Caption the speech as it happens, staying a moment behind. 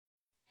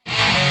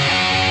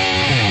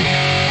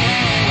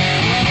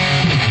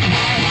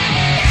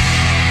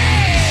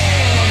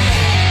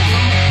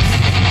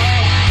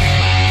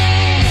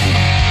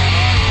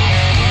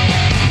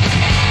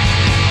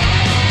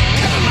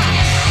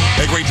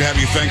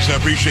Thanks. I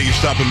appreciate you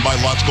stopping by.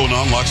 Lots going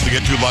on, lots to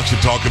get to, lots to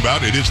talk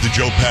about. It is the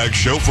Joe Pag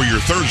Show for your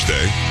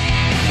Thursday.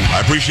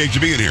 I appreciate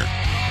you being here.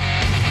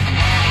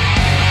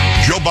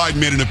 Joe Biden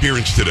made an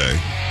appearance today.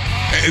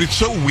 And it's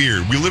so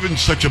weird. We live in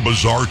such a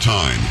bizarre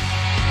time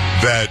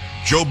that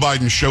Joe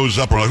Biden shows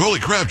up. We're like, holy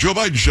crap, Joe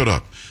Biden showed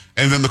up.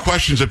 And then the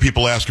questions that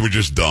people ask him are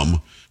just dumb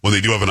when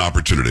they do have an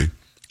opportunity.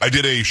 I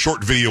did a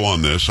short video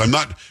on this. I'm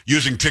not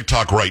using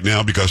TikTok right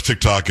now because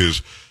TikTok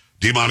is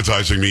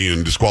demonetizing me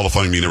and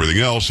disqualifying me and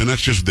everything else. And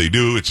that's just what they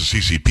do. It's a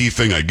CCP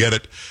thing. I get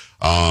it.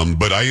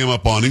 But I am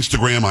up on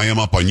Instagram. I am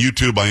up on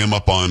YouTube. I am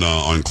up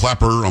on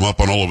Clapper. I'm up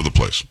on all over the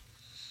place.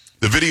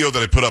 The video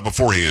that I put up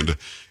beforehand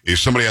is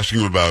somebody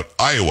asking him about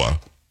Iowa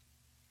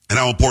and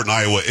how important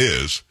Iowa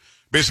is.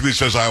 Basically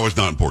says Iowa's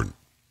not important.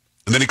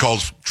 And then he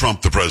calls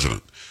Trump the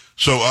president.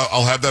 So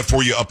I'll have that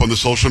for you up on the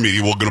social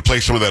media. We're going to play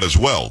some of that as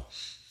well.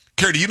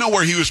 Carrie, do you know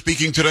where he was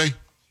speaking today?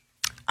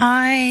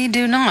 I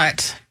do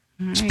not.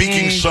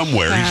 Speaking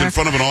somewhere. He's in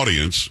front of an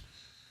audience,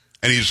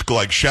 and he's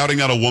like shouting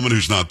at a woman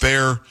who's not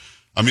there.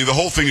 I mean, the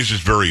whole thing is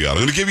just very odd. I'm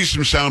going to give you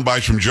some sound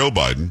bites from Joe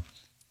Biden,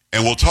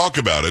 and we'll talk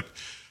about it,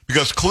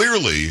 because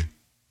clearly,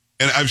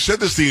 and I've said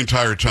this the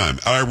entire time,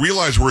 I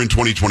realize we're in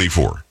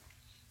 2024.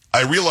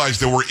 I realize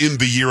that we're in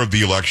the year of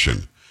the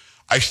election.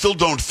 I still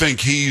don't think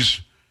he's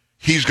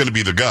going to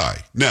be the guy.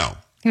 Now,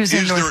 he was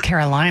in North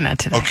Carolina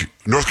today. Okay,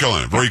 North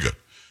Carolina, very good.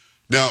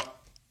 Now,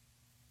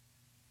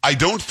 I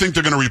don't think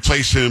they're going to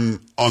replace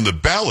him on the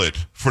ballot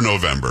for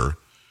November.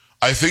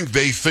 I think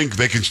they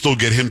can still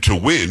get him to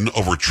win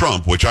over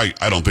Trump, which I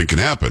don't think can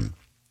happen.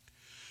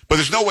 But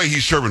there's no way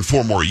he's serving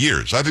 4 more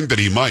years. I think that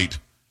he might.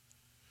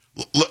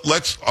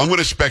 I'm going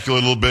to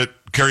speculate a little bit.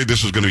 Carrie,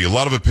 this is going to be a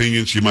lot of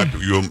opinions. You might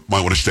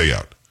want to stay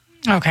out.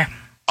 Okay.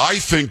 I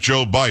think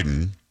Joe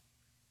Biden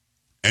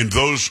and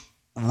those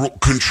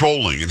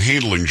controlling and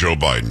handling Joe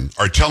Biden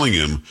are telling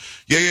him,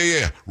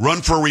 yeah,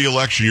 run for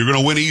re-election. You're going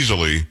to win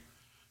easily.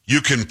 You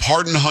can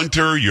pardon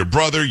Hunter, your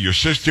brother, your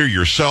sister,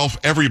 yourself,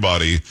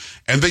 everybody,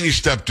 and then you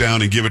step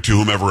down and give it to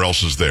whomever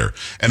else is there.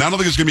 And I don't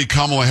think it's going to be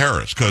Kamala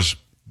Harris, because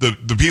the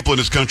people in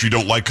this country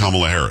don't like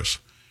Kamala Harris.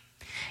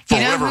 For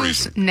whatever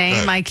reason.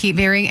 Name I keep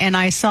hearing, and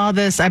I saw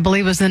this, I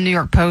believe it was in the New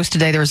York Post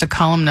today. There was a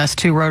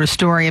columnist who wrote a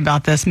story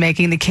about this,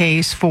 making the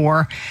case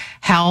for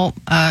how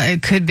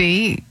it could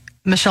be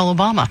Michelle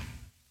Obama.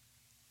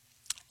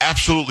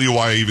 Absolutely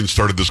why I even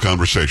started this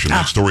conversation.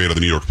 That story out of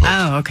the New York Post.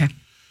 Oh, okay.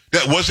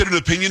 Yeah, was it an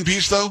opinion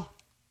piece, though?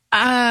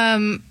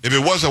 If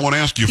it was, I want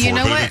to ask you for it,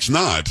 but if it's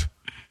not...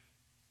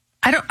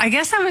 I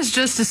guess I was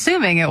just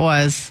assuming it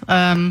was.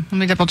 Let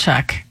me double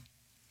check.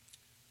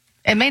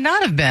 It may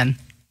not have been.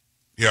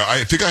 Yeah,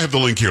 I think I have the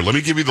link here. Let me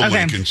give you the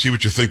link and see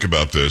what you think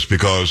about this,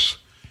 because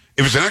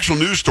if it's an actual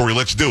news story,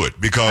 let's do it.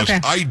 Because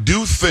I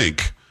do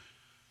think...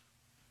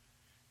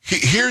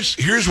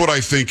 Here's what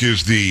I think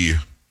is the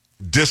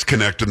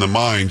disconnect in the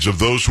minds of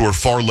those who are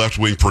far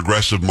left-wing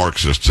progressive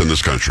Marxists in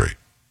this country.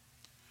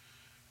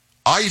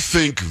 I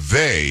think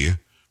they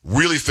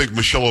really think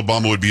Michelle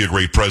Obama would be a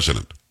great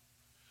president.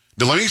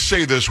 Now, let me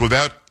say this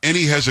without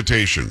any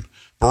hesitation.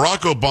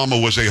 Barack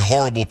Obama was a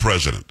horrible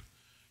president.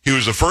 He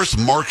was the first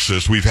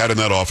Marxist we've had in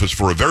that office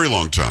for a very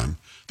long time.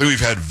 I think we've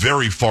had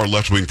very far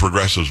left-wing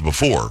progressives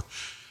before.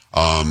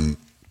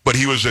 But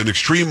he was an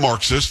extreme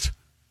Marxist.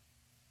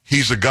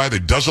 He's a guy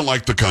that doesn't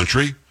like the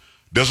country,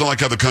 doesn't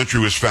like how the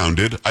country was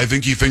founded. I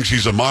think he thinks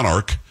he's a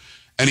monarch.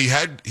 And he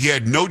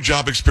had no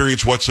job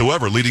experience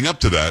whatsoever leading up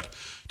to that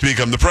to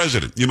become the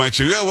president. You might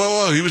say, yeah,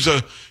 well, he was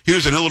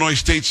an Illinois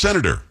state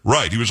senator.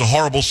 Right. He was a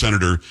horrible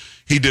senator.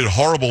 He did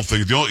horrible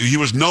things. He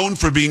was known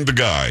for being the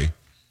guy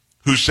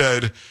who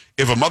said,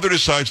 if a mother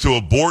decides to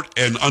abort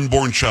an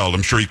unborn child,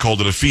 I'm sure he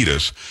called it a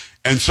fetus,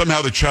 and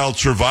somehow the child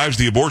survives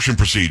the abortion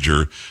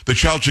procedure, the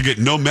child should get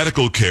no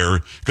medical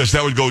care because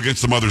that would go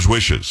against the mother's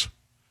wishes.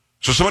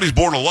 So somebody's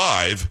born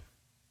alive,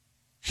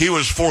 he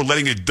was for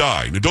letting it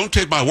die. Now, don't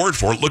take my word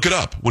for it. Look it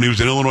up. When he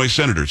was an Illinois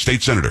senator,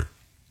 state senator.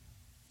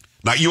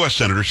 Not U.S.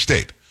 senator,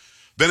 state.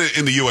 Then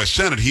in the U.S.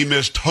 Senate, he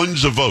missed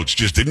tons of votes,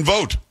 just didn't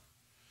vote.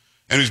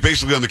 And he was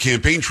basically on the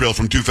campaign trail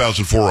from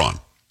 2004 on.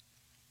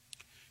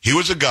 He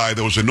was a guy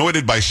that was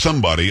anointed by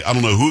somebody. I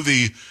don't know who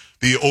the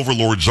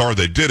overlords are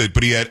that did it,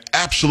 but he had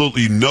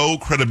absolutely no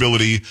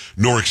credibility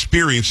nor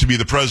experience to be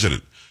the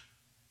president.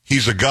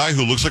 He's a guy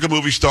who looks like a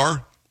movie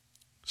star,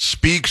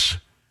 speaks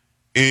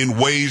in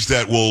ways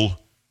that will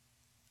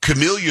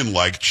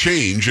chameleon-like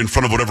change in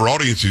front of whatever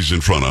audience he's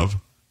in front of.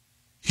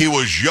 He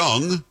was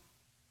young.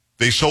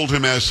 They sold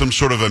him as some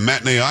sort of a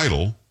matinee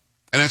idol,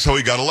 and that's how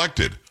he got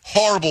elected.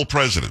 Horrible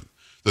president.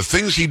 The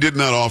things he did in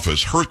that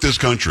office hurt this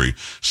country,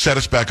 set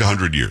us back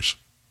 100 years.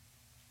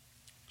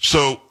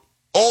 So,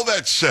 all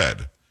that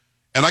said,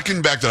 and I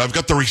can back that, I've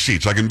got the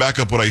receipts. I can back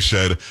up what I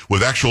said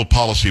with actual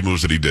policy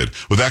moves that he did,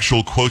 with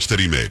actual quotes that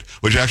he made,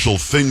 with actual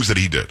things that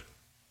he did.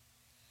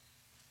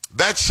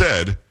 That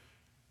said,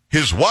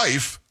 his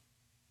wife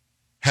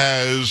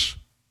has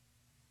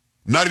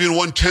not even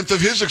 1/10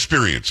 of his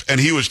experience, and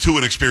he was too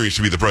inexperienced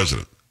to be the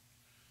president.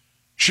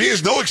 She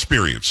has no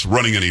experience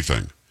running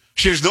anything.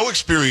 She has no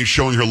experience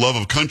showing her love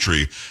of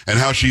country and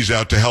how she's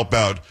out to help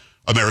out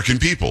American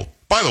people.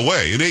 By the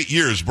way, in 8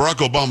 years,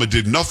 Barack Obama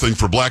did nothing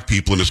for black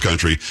people in this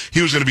country.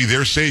 He was going to be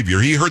their savior.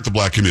 He hurt the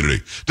black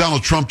community.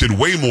 Donald Trump did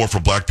way more for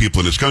black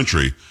people in this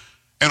country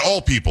and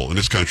all people in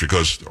this country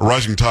because a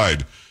rising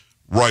tide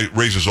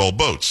raises all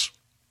boats.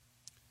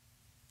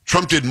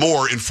 Trump did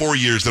more in 4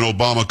 years than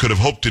Obama could have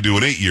hoped to do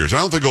in 8 years. I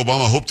don't think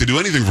Obama hoped to do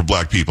anything for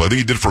black people. I think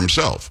he did it for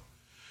himself.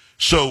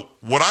 So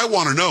what I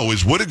want to know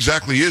is what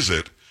exactly is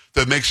it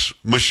that makes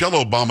Michelle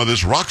Obama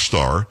this rock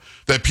star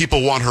that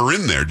people want her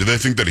in there? Do they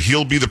think that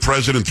he'll be the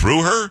president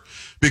through her?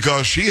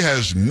 Because she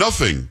has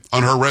nothing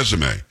on her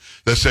resume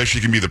that says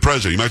she can be the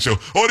president. You might say,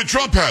 oh, what did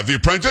Trump have? The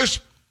Apprentice?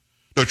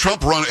 No,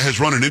 Trump has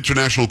run an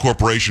international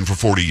corporation for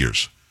 40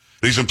 years.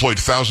 He's employed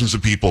thousands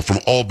of people from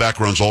all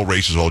backgrounds, all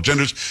races, all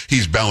genders.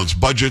 He's balanced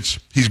budgets.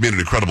 He's made an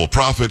incredible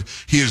profit.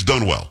 He has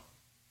done well.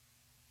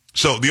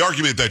 So the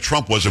argument that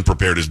Trump wasn't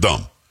prepared is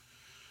dumb.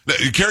 Now,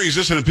 Carrie, is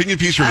this an opinion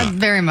piece or not?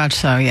 Very much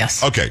so,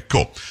 yes. Okay,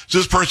 cool. So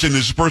is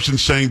this person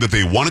saying that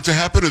they want it to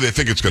happen or they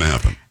think it's going to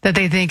happen? That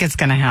they think it's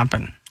going to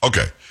happen.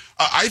 Okay.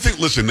 I think,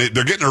 listen,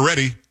 they're getting her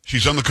ready.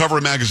 She's on the cover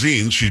of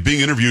magazines. She's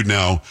being interviewed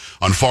now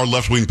on far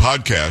left-wing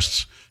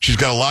podcasts. She's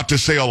got a lot to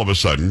say all of a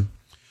sudden.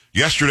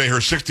 Yesterday, her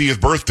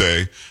 60th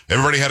birthday,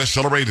 everybody had to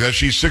celebrate that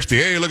she's 60.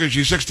 Hey, look at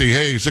she's 60.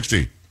 Hey,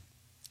 60.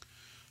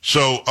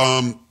 So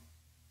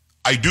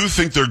I do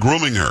think they're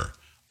grooming her.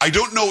 I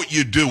don't know what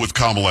you do with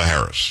Kamala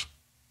Harris.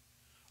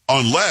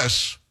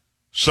 Unless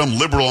some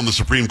liberal on the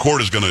Supreme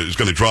Court is going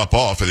to drop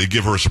off and they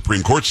give her a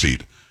Supreme Court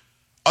seat.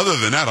 Other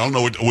than that, I don't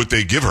know what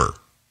they give her.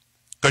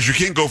 Because you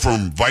can't go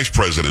from vice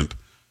president,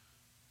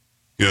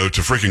 to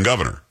freaking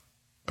governor.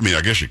 I mean,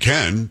 I guess you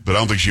can, but I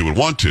don't think she would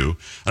want to.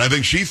 And I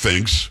think she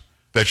thinks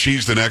that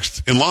she's the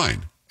next in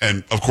line.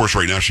 And, of course,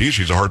 right now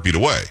she's a heartbeat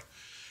away.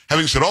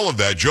 Having said all of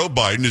that, Joe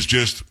Biden is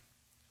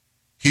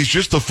he's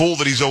just the fool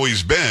that he's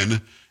always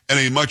been in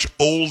a much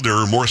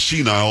older, more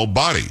senile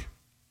body.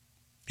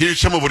 Here's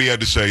some of what he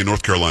had to say in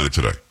North Carolina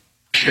today.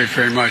 Appreciate it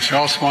very much. I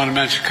also want to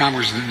mention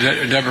Congressman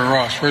Deborah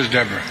Ross. Where's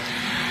Deborah?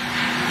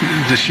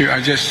 This year,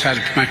 I just had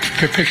my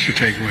picture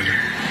taken with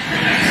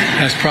her.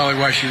 That's probably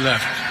why she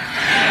left.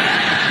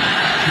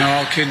 No,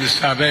 all kidding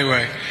aside.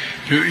 Anyway,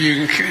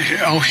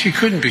 she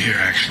couldn't be here,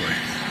 actually.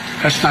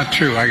 That's not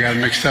true. I got it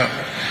mixed up.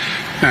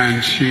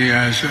 And she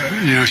has,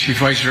 she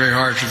fights very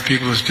hard for the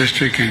people of this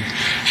district, and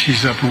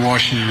she's up in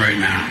Washington right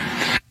now.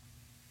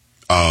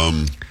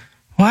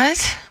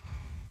 What?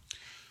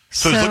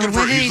 So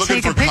he's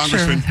looking for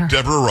Congressman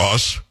Deborah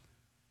Ross.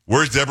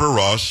 Where's Deborah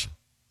Ross?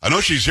 I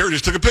know she's here.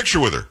 Just took a picture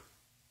with her.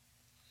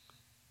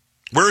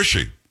 Where is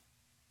she?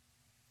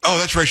 Oh,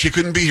 that's right. She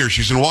couldn't be here.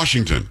 She's in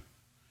Washington.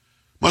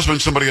 Must have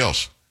been somebody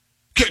else.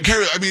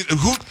 Carrie, I mean,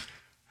 who?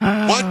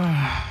 What?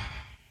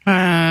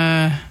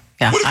 Yeah.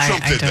 What if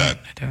Trump did that?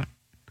 I don't.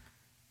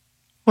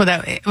 Well,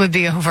 it would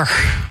be over.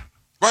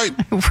 Right.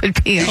 It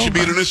would be over. He should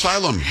be in an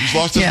asylum. He's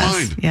lost his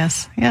mind.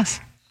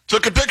 Yes.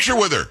 Took a picture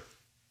with her.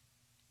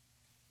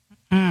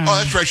 Oh,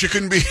 that's right. She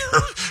couldn't be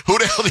here. Who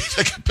the hell did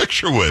he take a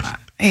picture with?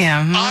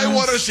 I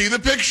want to see the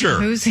picture.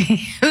 Who is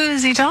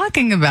he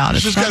talking about?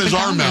 He's just got his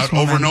arm out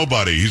over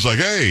nobody. He's like,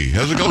 hey,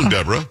 how's it going,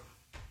 Deborah?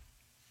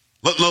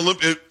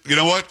 You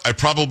know what? I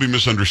probably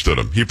misunderstood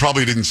him. He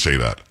probably didn't say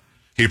that.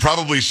 He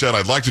probably said,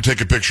 I'd like to take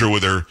a picture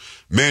with her.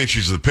 Man,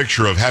 she's the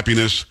picture of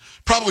happiness.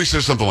 Probably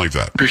says something like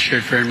that. Appreciate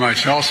it very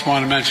much. I also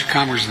want to mention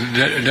Congressman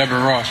Deborah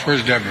Ross.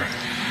 Where's Deborah?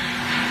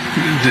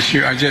 This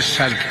year, I just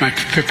had my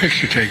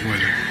picture taken with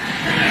her.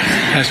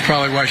 That's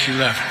probably why she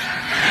left.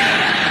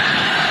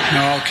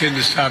 No, all kidding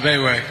aside.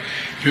 Anyway,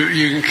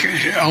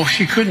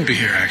 she couldn't be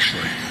here,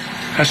 actually.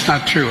 That's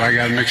not true. I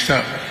got it mixed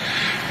up.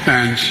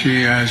 And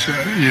she has,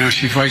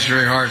 she fights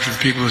very hard for the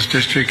people of this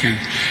district, and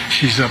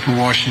she's up in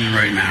Washington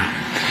right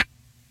now.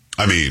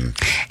 I mean,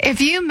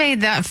 if you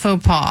made that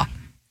faux pas,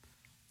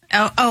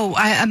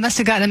 I must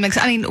have gotten it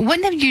mixed. I mean,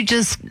 wouldn't have you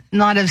just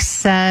not have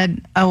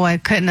said, "Oh, I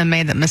couldn't have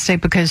made that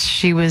mistake because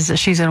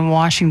she's in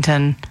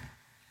Washington"?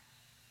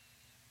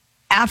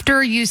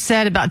 After you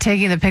said about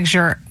taking the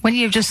picture, when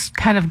you've just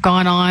kind of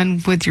gone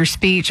on with your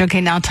speech, okay,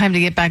 now time to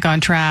get back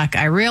on track.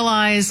 I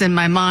realized in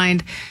my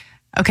mind,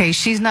 okay,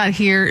 she's not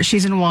here.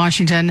 She's in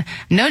Washington.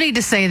 No need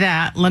to say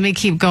that. Let me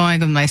keep going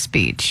with my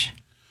speech.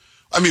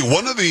 I mean,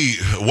 one of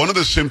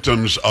the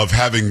symptoms of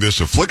having this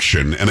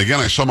affliction, and again,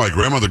 I saw my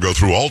grandmother go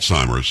through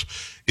Alzheimer's,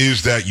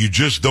 is that you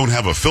just don't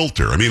have a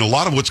filter. I mean, a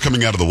lot of what's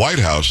coming out of the White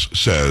House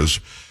says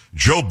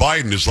Joe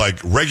Biden is like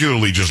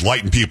regularly just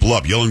lighting people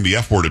up, yelling the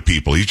F word at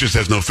people. He just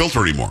has no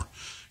filter anymore.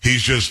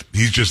 He's just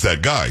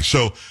that guy.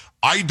 So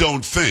I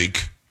don't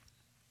think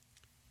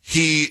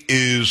he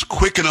is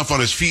quick enough on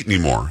his feet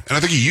anymore. And I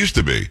think he used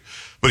to be,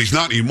 but he's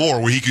not anymore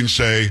where he can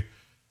say,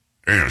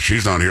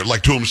 she's not here,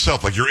 like to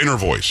himself, like your inner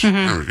voice.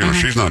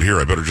 She's not here.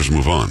 I better just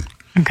move on.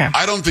 Okay.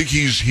 I don't think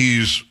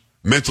he's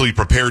mentally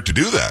prepared to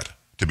do that,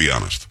 to be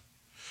honest.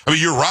 I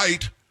mean, you're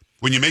right.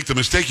 When you make the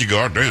mistake, you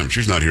go, oh, damn,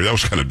 she's not here. That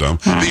was kind of dumb.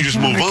 Then you just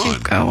move on.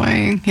 Keep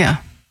going. Yeah.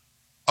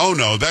 oh,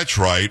 no, that's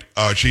right.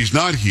 She's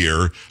not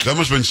here. That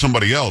must have been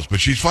somebody else. But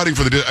she's fighting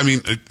for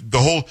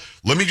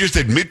let me just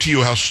admit to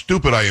you how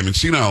stupid I am and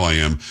senile I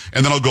am,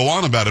 and then I'll go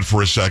on about it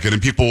for a second,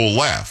 and people will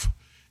laugh.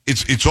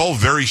 It's all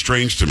very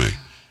strange to me.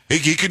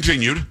 He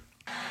continued.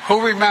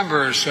 Who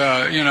remembers,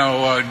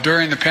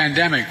 during the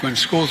pandemic when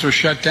schools were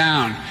shut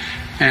down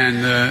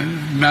and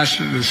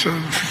the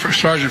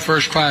Sergeant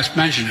First Class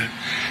mentioned it,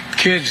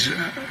 kids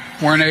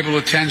weren't able to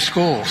attend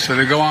school, so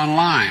they go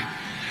online.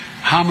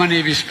 How many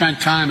of you spent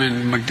time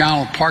in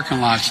McDonald's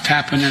parking lots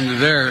tapping into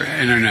their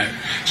internet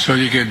so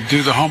you could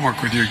do the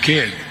homework with your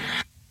kid?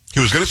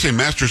 He was going to say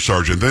Master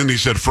Sergeant, then he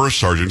said First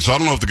Sergeant, so I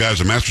don't know if the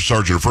guy's a Master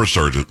Sergeant or First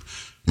Sergeant.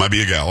 Might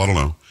be a gal, I don't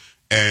know.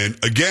 And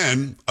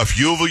again, a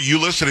few of you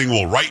listening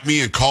will write me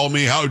and call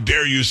me. How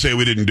dare you say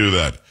we didn't do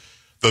that?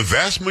 The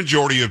vast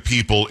majority of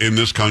people in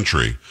this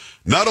country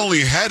not only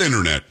had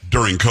internet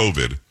during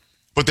COVID,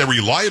 but they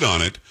relied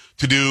on it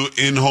to do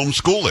in-home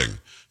schooling,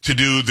 to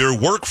do their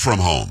work from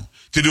home,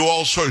 to do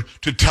to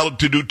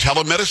do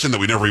telemedicine that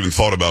we never even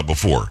thought about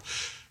before.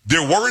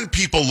 There weren't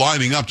people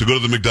lining up to go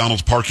to the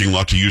McDonald's parking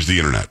lot to use the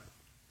internet.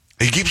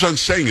 He keeps on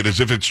saying it as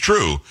if it's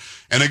true.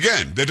 And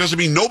again, that doesn't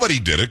mean nobody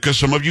did it, because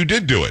some of you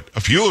did do it. A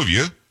few of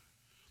you.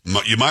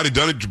 You might have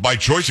done it by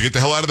choice to get the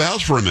hell out of the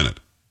house for a minute.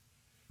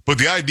 But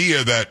the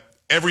idea that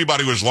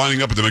everybody was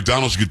lining up at the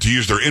McDonald's to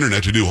use their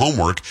internet to do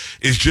homework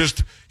is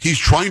just, he's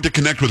trying to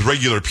connect with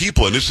regular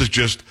people, and this is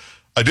just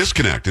a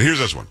disconnect. And here's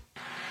this one.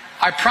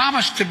 I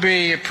promise to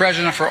be a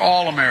president for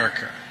all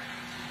America,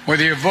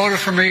 whether you voted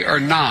for me or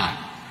not.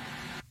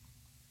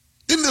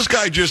 Didn't this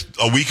guy just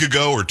a week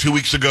ago or 2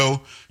 weeks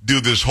ago do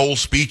this whole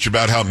speech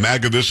about how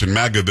MAGA this and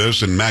MAGA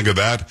this and MAGA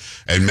that,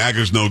 and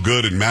MAGA's no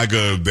good, and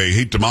MAGA, they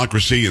hate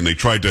democracy, and they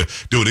tried to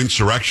do an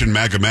insurrection,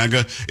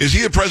 MAGA. Is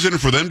he a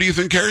president for them, do you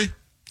think, Carrie?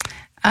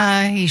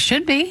 He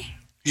should be.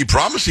 He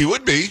promised he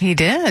would be. He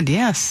did,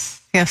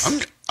 yes.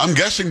 I'm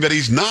guessing that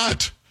he's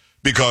not,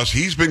 because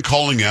he's been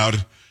calling out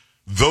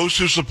those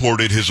who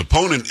supported his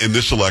opponent in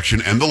this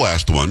election and the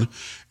last one,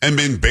 and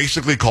been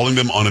basically calling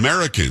them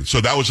un-American.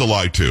 So that was a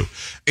lie, too.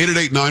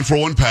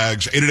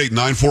 888-941-PAGS,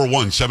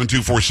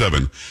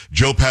 888-941-7247,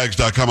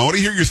 joepags.com. I want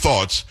to hear your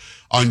thoughts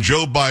on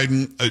Joe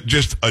Biden.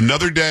 Just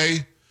another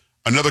day,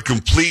 another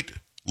complete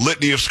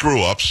litany of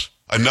screw-ups.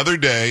 Another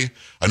day,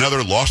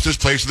 another lost his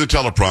place in the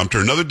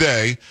teleprompter. Another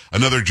day,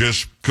 another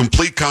just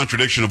complete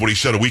contradiction of what he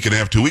said a week and a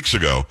half, 2 weeks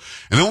ago.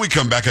 And then when we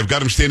come back, I've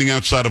got him standing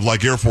outside of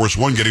like Air Force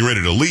One getting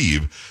ready to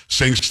leave,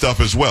 saying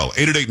stuff as well.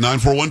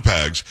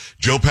 888-941-PAGS,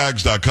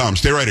 joepags.com.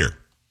 Stay right here.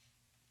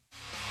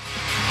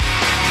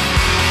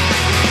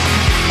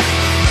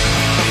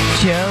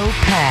 Joe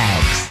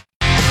Pags.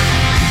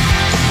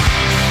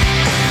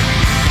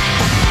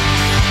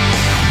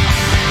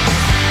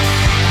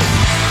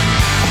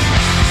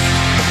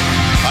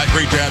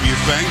 Great to have you.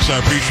 Thanks. I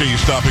appreciate you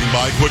stopping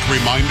by. Quick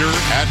reminder,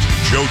 at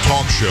Joe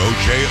Talk Show,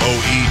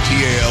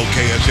 JoeTalkshow,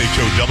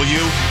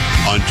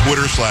 on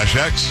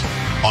Twitter/X,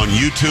 on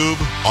YouTube,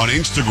 on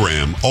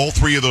Instagram. All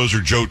three of those are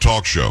Joe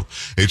Talk Show.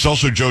 It's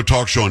also Joe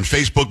Talk Show on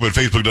Facebook, but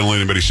Facebook doesn't let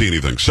anybody see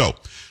anything. So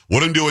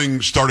what I'm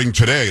doing starting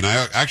today, and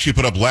I actually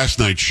put up last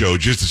night's show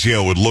just to see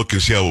how it would look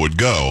and see how it would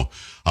go.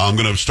 I'm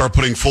going to start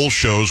putting full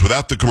shows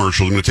without the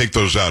commercials. I'm going to take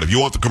those out. If you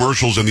want the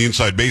commercials and the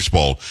inside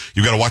baseball,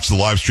 you've got to watch the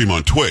live stream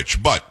on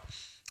Twitch. But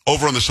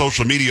over on the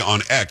social media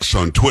on X,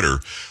 on Twitter,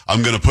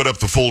 I'm going to put up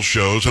the full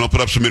shows, and I'll put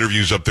up some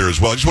interviews up there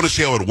as well. I just want to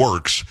see how it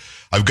works.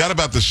 I've got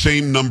about the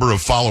same number of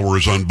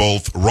followers on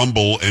both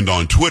Rumble and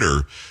on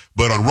Twitter,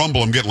 but on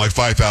Rumble I'm getting like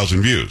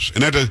 5,000 views.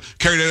 And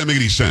Carrie, that doesn't make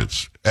any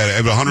sense.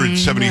 At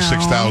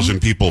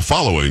 176,000 people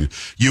following,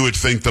 you would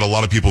think that a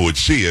lot of people would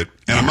see it.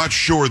 And I'm not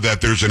sure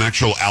that there's an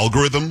actual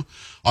algorithm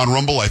on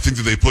Rumble. I think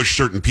that they push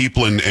certain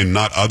people and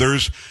not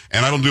others.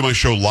 And I don't do my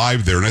show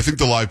live there. And I think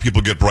the live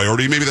people get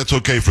priority. Maybe that's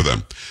okay for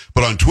them.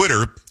 But on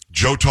Twitter,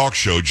 Joe Talk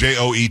Show,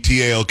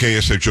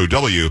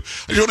 JoeTalkshow.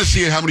 I just want to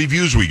see how many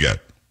views we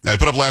get. I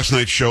put up last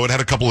night's show. It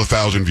had a couple of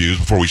thousand views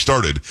before we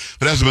started.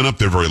 But it hasn't been up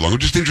there very long. I'm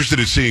just interested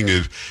in seeing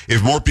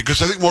if more,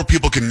 because I think more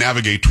people can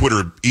navigate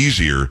Twitter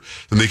easier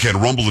than they can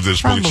Rumble at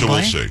this point. So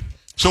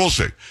we'll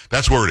see.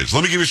 That's where it is.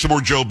 Let me give you some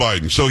more Joe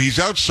Biden. So he's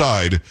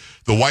outside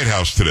the White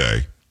House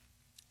today,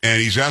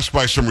 and he's asked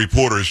by some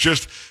reporters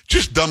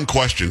just dumb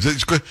questions.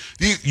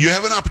 You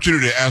have an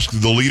opportunity to ask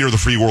the leader of the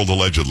free world,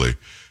 allegedly,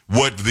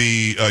 what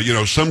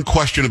some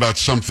question about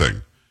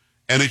something,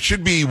 and it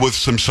should be with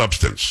some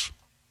substance.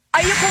 Are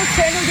you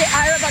concerned with the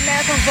Arab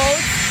American voting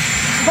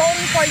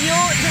for you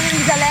during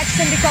this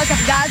election because of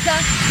Gaza?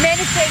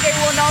 Many say they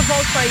will not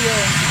vote for you.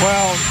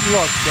 Well,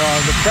 look,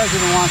 the former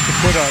president wants to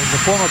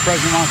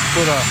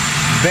put a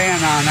ban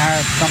on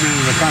Arabs coming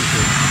into the country.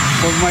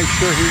 We'll make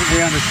sure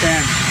we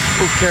understand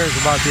who cares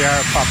about the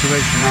Arab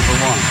population, number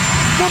one.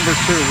 Number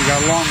two, we got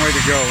a long way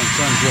to go in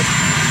terms of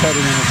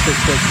settling the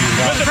situation in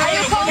Gaza.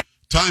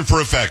 Time for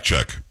a fact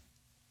check.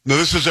 Now,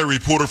 this is a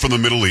reporter from the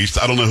Middle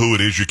East. I don't know who it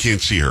is. You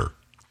can't see her.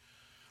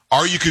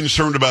 Are you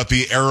concerned about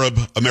the Arab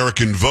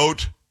American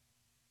vote?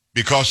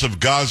 Because of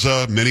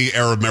Gaza, many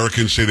Arab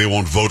Americans say they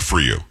won't vote for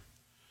you.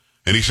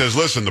 And he says,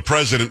 listen, the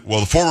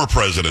former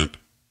president,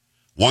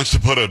 wants to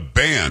put a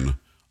ban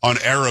on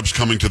Arabs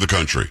coming to the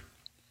country.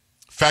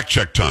 Fact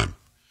check time.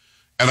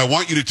 And I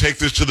want you to take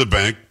this to the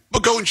bank,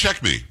 but go and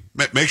check me.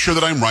 Make sure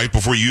that I'm right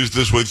before you use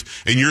this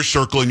in your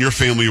circle, in your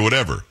family, or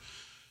whatever.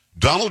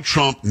 Donald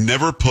Trump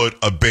never put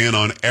a ban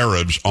on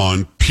Arabs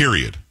on,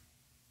 period.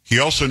 He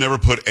also never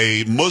put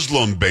a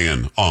Muslim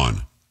ban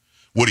on.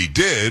 What he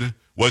did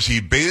was he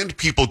banned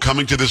people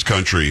coming to this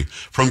country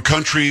from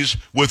countries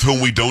with whom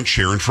we don't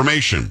share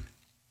information,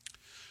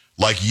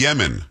 like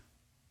Yemen,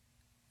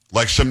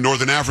 like some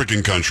Northern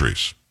African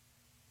countries.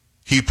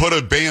 He put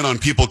a ban on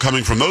people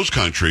coming from those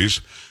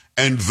countries,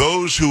 and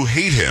those who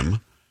hate him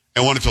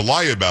and wanted to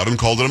lie about him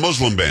called it a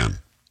Muslim ban.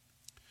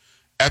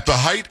 At the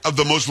height of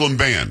the Muslim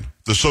ban,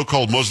 the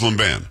so-called Muslim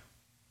ban,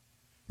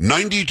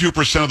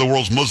 92% of the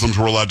world's Muslims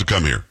were allowed to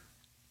come here.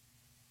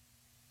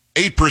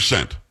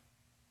 8%.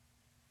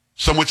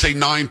 Some would say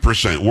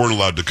 9% weren't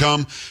allowed to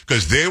come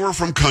because they were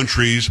from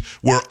countries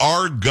where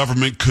our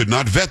government could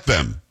not vet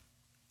them.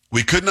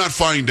 We could not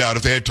find out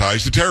if they had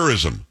ties to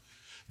terrorism.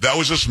 That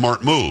was a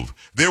smart move.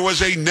 There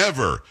was a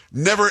never,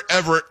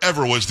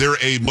 ever was there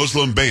a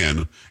Muslim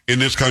ban in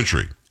this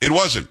country. It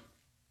wasn't.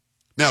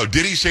 Now,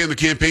 did he say in the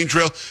campaign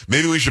trail,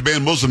 maybe we should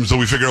ban Muslims until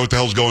we figure out what the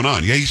hell's going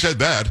on? Yeah, he said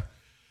that.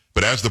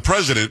 But as the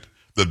president,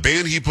 the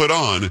ban he put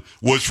on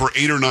was for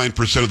 8 or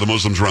 9% of the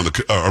Muslims around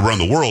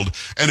the world.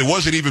 And it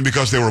wasn't even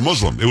because they were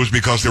Muslim. It was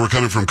because they were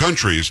coming from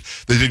countries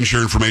that didn't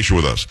share information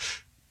with us.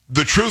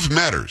 The truth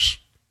matters.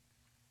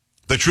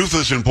 The truth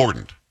is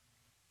important.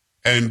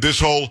 And this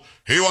whole,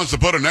 he wants to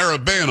put an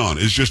Arab ban on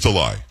is just a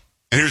lie.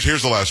 And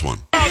here's the last one.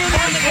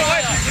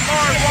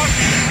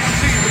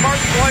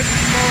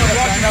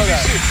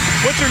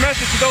 What's your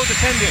message to those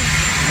attending?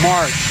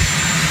 March.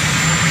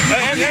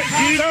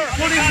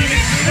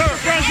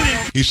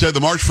 He said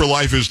the March for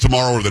Life is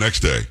tomorrow or the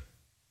next day.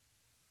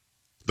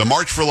 The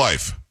March for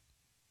Life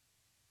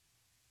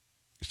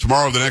is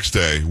tomorrow or the next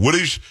day. What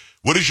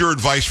is your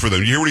advice for them?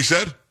 You hear what he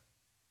said?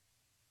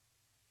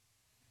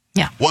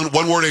 Yeah. One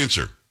word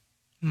answer.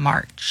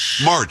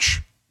 March.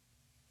 March.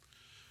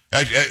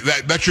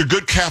 That's your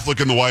good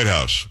Catholic in the White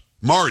House.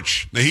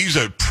 March. Now, he's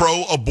a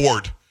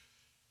pro-abort,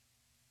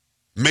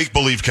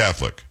 make-believe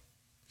Catholic.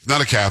 He's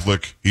not a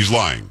Catholic. He's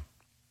lying.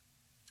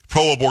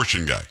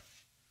 Pro-abortion guy.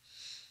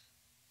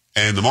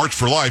 And the March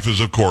for Life is,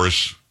 of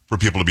course, for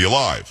people to be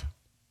alive.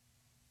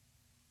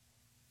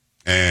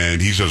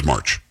 And he says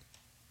March.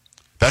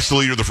 That's the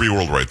leader of the free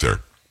world right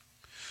there.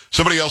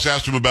 Somebody else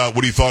asked him about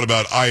what he thought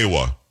about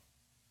Iowa.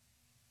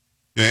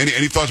 Yeah,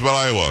 any thoughts about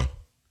Iowa?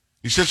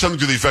 He said something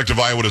to the effect of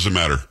Iowa doesn't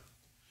matter.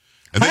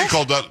 And then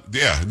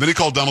he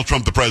called Donald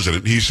Trump the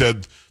president. He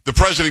said the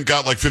president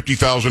got like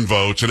 50,000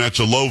 votes, and that's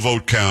a low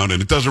vote count,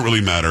 and it doesn't really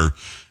matter.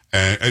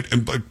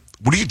 And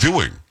what are you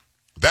doing?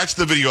 That's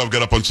the video I've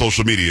got up on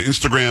social media,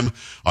 Instagram,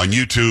 on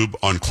YouTube,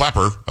 on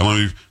Clapper. I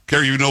don't know,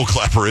 Carrie, you know what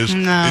Clapper is?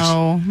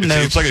 No,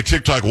 it's like a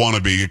TikTok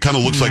wannabe. It kind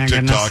of looks like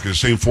TikTok, it's the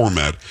same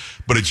format.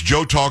 But it's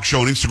Joe Talk Show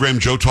on Instagram,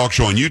 Joe Talk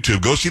Show on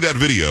YouTube. Go see that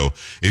video.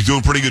 He's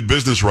doing pretty good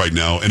business right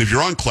now. And if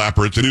you're on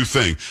Clapper, it's a new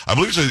thing. I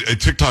believe it's a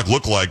TikTok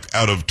lookalike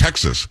out of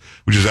Texas,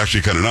 which is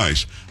actually kind of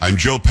nice. I'm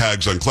Joe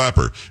Pags on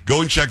Clapper.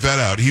 Go and check that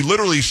out. He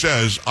literally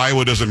says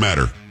Iowa doesn't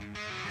matter.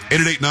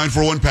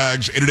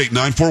 888-941-PAGS,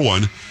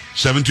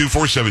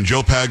 888-941-7247,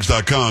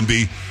 joepags.com.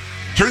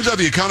 Turns out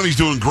the economy's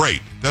doing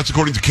great. That's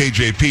according to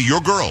KJP.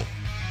 Your girl.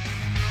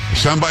 A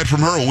soundbite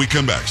from her when we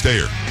come back. Stay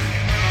here.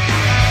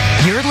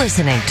 You're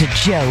listening to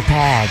Joe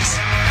Pags.